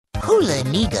Hola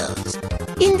amigos!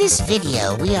 In this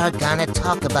video, we are gonna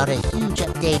talk about a huge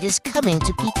update is coming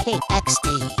to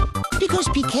pkxd. Because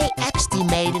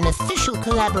pkxd made an official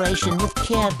collaboration with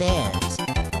Care Bears.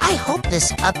 I hope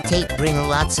this update brings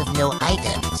lots of new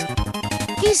items.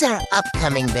 These are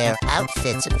upcoming bear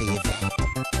outfits of the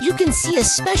event. You can see a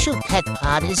special pet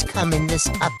pod is coming this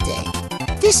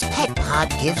update. This pet pod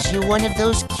gives you one of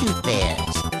those cute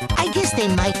bears. I guess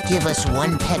they might give us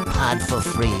one pet pod for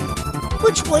free.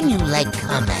 Which one you like,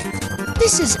 comment.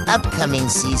 This is upcoming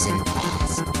season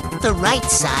pass. The right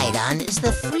side on is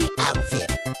the free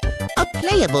outfit. A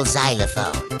playable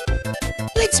xylophone.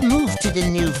 Let's move to the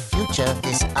new future of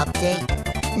this update.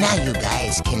 Now you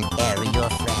guys can carry your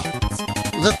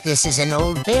friends. Look, this is an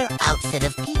old bear outfit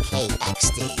of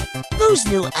pkxd. Those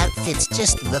new outfits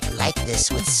just look like this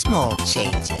with small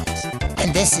changes.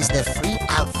 And this is the free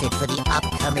outfit for the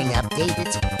upcoming update.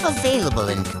 It's available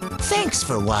and thanks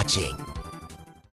for watching.